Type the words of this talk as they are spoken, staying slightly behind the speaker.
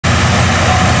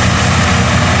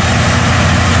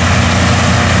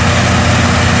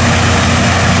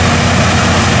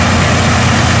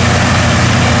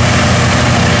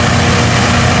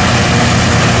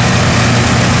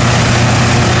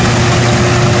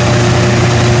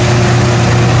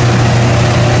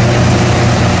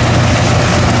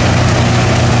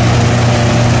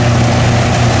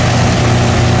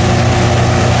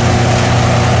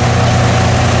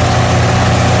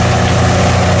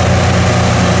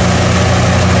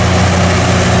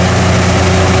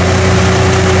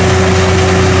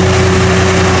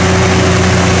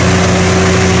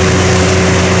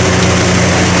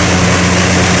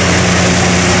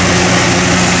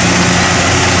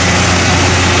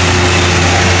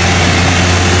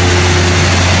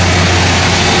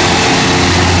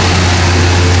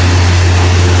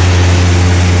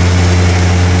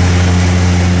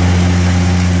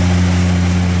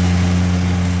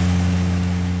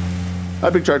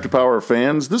Big Tractor Power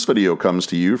fans, this video comes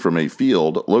to you from a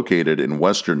field located in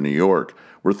western New York,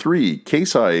 where three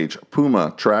Case IH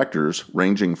Puma tractors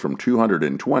ranging from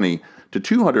 220 to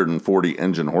 240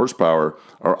 engine horsepower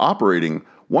are operating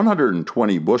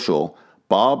 120 bushel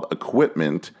Bob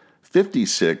Equipment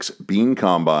 56 bean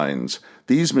combines.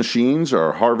 These machines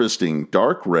are harvesting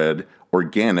dark red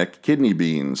organic kidney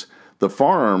beans. The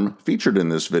farm featured in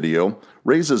this video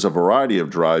raises a variety of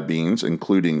dry beans,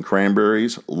 including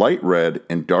cranberries, light red,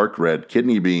 and dark red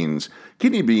kidney beans.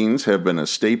 Kidney beans have been a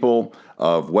staple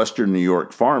of western New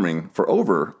York farming for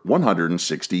over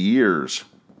 160 years.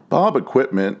 Bob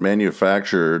Equipment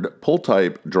manufactured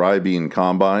pull-type dry bean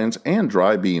combines and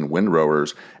dry bean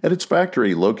windrowers at its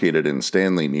factory located in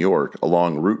Stanley, New York,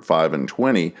 along Route 5 and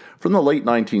 20 from the late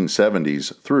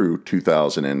 1970s through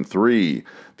 2003.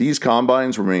 These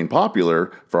combines remain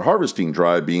popular for harvesting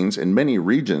dry beans in many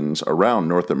regions around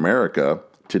North America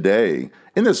today.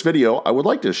 In this video, I would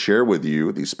like to share with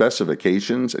you the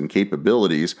specifications and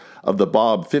capabilities of the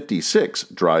Bob 56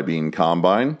 dry bean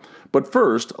combine. But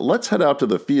first, let's head out to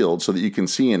the field so that you can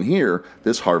see and hear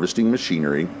this harvesting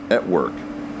machinery at work.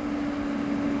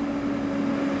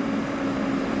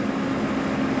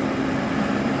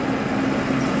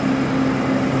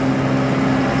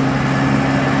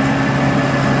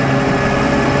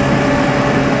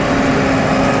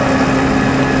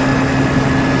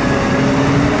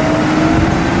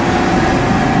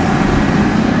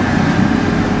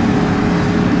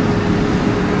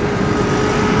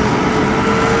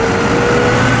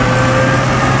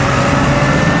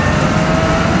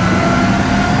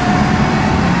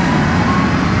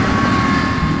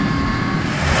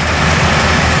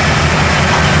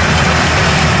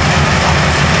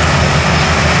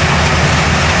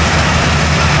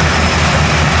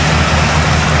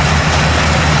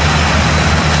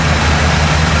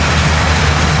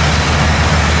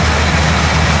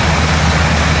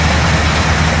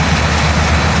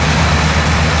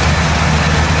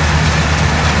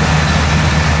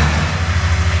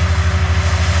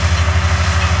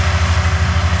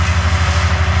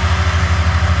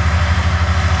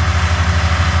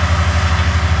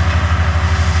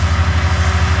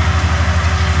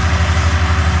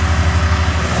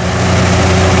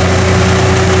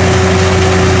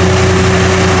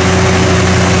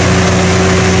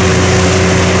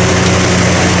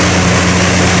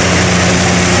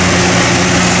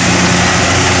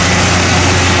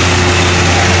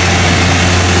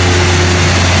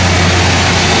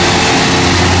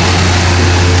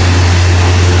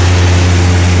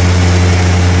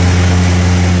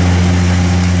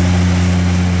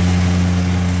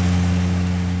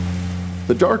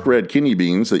 The dark red kidney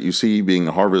beans that you see being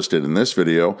harvested in this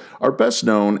video are best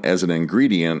known as an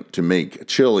ingredient to make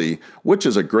chili, which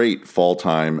is a great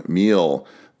fall-time meal.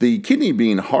 The kidney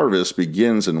bean harvest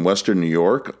begins in western New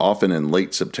York, often in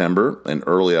late September and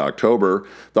early October.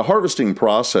 The harvesting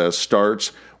process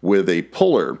starts with a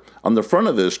puller. On the front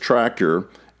of this tractor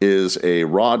is a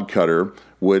rod cutter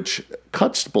which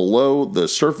cuts below the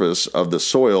surface of the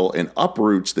soil and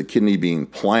uproots the kidney bean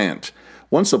plant.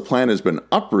 Once the plant has been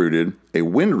uprooted, a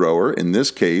windrower, in this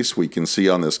case we can see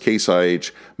on this Case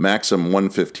IH Maxim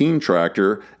 115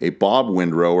 tractor, a Bob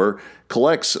windrower,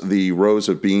 collects the rows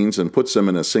of beans and puts them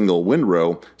in a single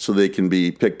windrow so they can be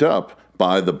picked up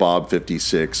by the Bob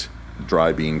 56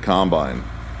 dry bean combine.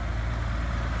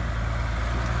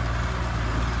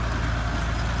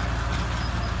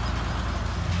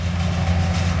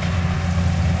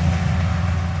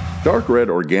 Dark red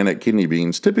organic kidney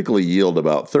beans typically yield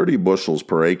about 30 bushels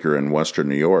per acre in western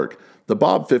New York. The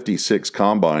Bob 56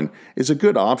 combine is a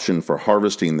good option for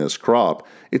harvesting this crop.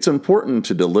 It's important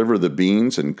to deliver the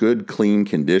beans in good, clean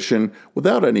condition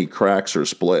without any cracks or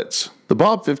splits. The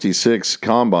Bob 56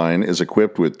 combine is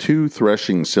equipped with 2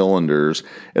 threshing cylinders.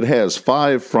 It has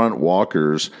 5 front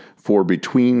walkers for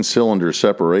between cylinder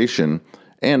separation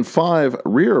and 5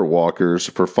 rear walkers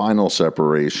for final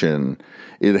separation.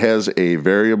 It has a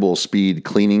variable speed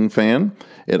cleaning fan.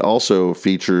 It also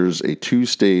features a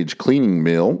 2-stage cleaning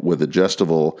mill with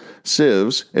adjustable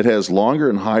sieves. It has longer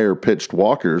and higher pitched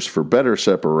walkers for better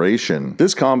separation.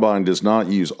 This combine does not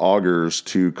use augers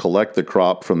to collect the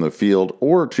crop from the field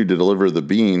or to deliver the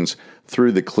beans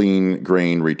through the clean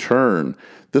grain return.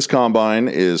 This combine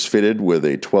is fitted with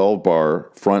a 12-bar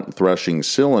front threshing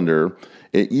cylinder.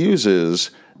 It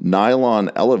uses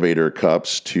nylon elevator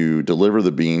cups to deliver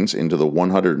the beans into the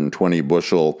 120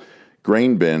 bushel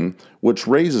grain bin, which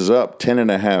raises up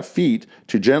 10.5 feet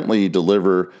to gently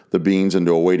deliver the beans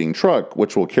into a waiting truck,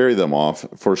 which will carry them off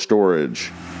for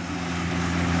storage.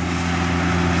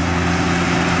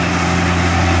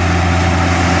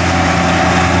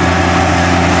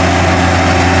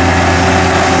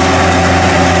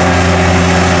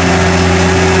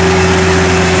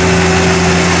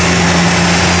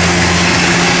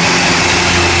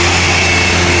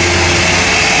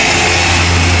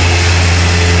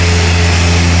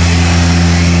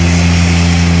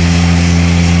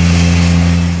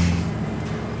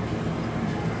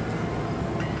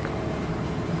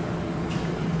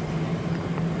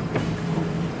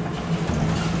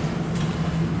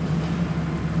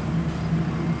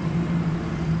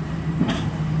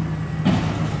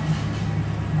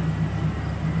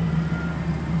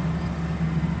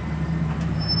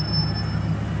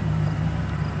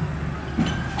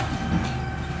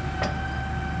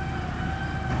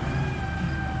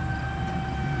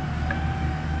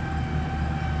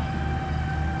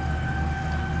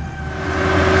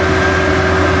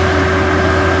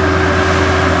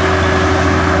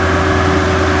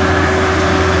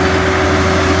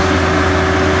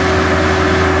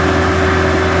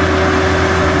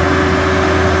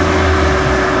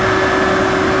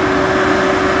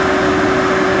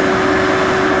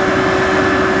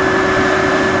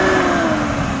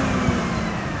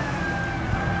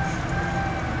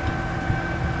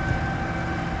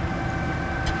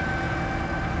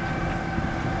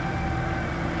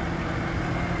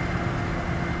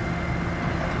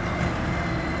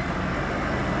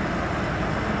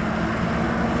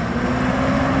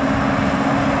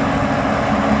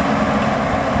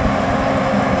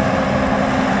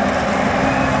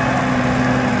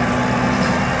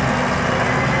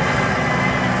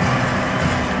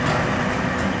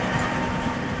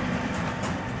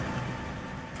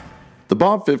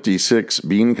 Bob 56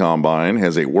 bean combine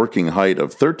has a working height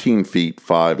of 13 feet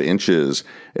 5 inches.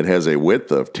 It has a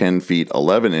width of 10 feet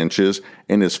 11 inches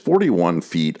and is 41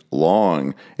 feet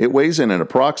long. It weighs in at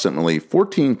approximately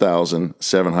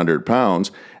 14,700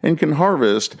 pounds and can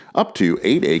harvest up to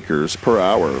 8 acres per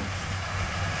hour.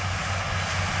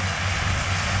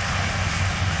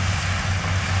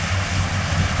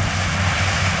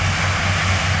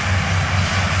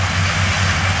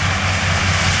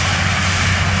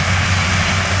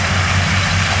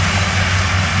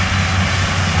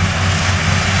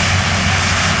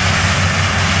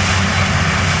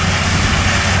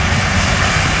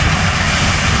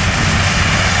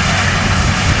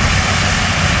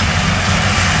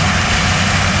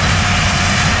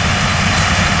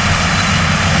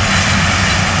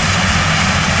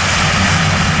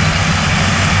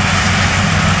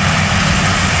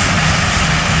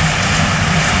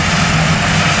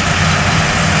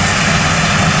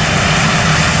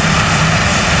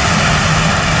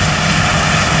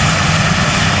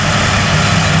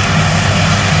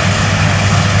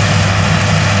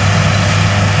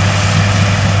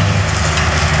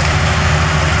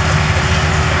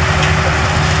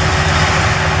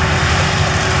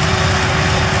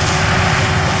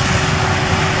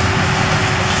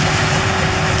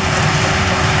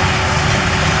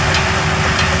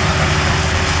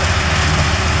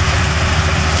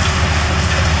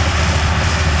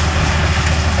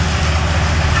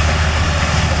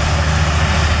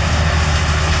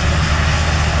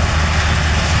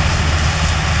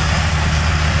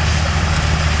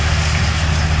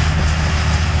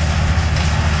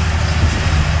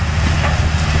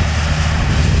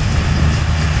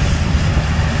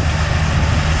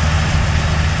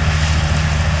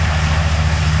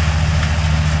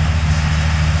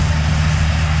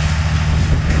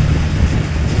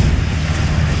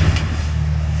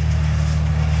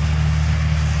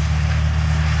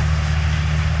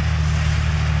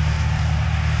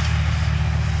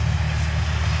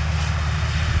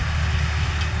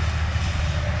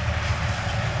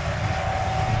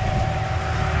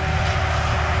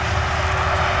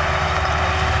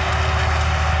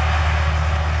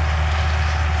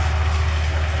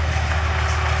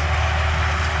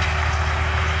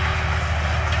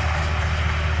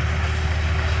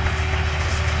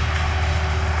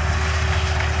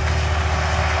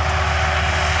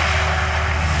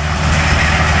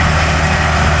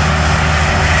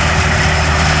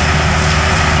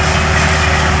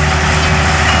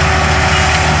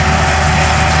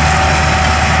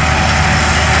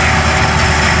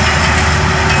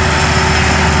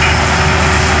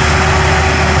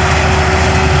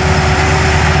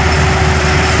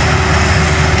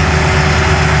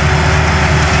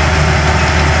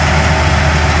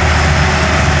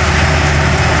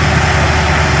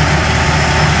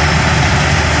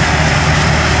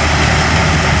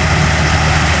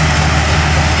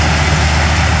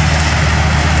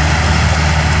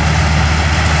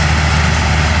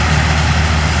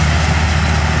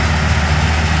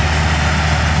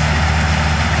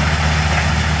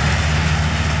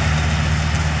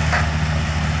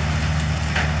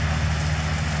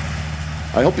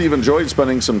 I hope you've enjoyed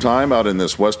spending some time out in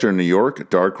this western New York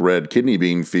dark red kidney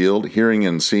bean field, hearing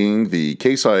and seeing the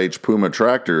Case IH Puma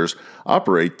tractors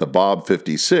operate the Bob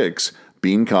 56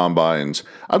 bean combines.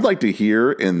 I'd like to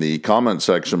hear in the comment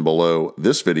section below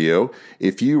this video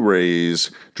if you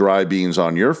raise dry beans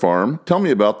on your farm. Tell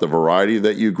me about the variety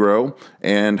that you grow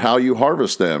and how you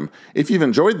harvest them. If you've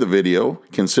enjoyed the video,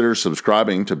 consider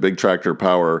subscribing to Big Tractor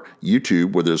Power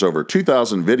YouTube, where there's over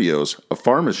 2,000 videos of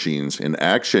farm machines in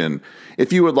action.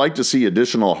 If you would like to see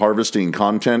additional harvesting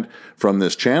content from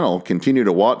this channel, continue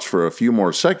to watch for a few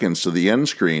more seconds to the end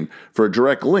screen for a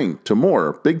direct link to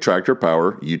more Big Tractor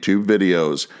Power YouTube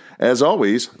videos. As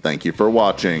always, thank you for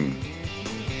watching.